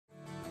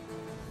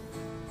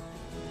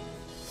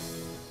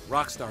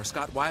rock star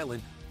Scott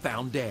Weiland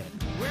found dead.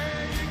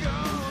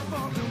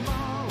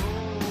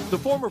 The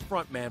former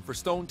frontman for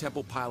Stone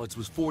Temple Pilots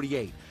was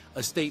 48.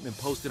 A statement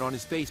posted on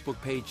his Facebook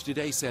page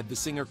today said the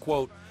singer,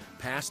 quote,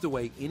 passed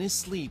away in his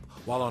sleep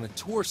while on a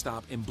tour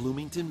stop in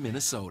Bloomington,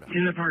 Minnesota.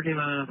 In the parking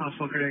lot of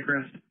possible cardiac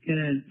arrest. Get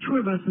a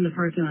tour bus in the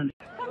parking lot.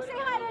 Come say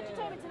hi to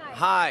Entertainment Tonight.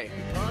 Hi.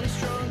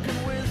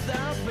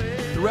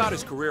 Throughout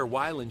his career,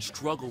 Weiland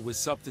struggled with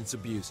substance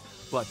abuse,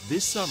 but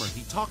this summer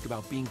he talked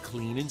about being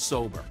clean and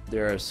sober.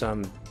 There are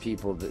some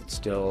people that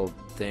still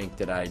think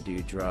that I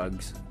do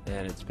drugs,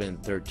 and it's been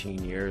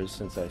 13 years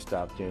since I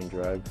stopped doing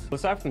drugs.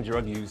 Aside from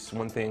drug use,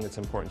 one thing that's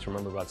important to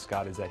remember about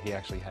Scott is that he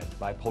actually had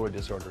bipolar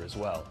disorder as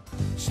well.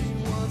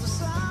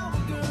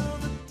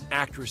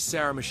 Actress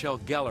Sarah Michelle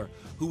Gellar,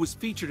 who was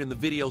featured in the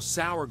video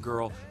Sour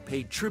Girl,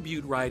 paid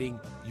tribute writing,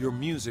 "Your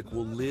music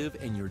will live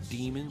and your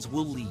demons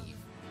will leave."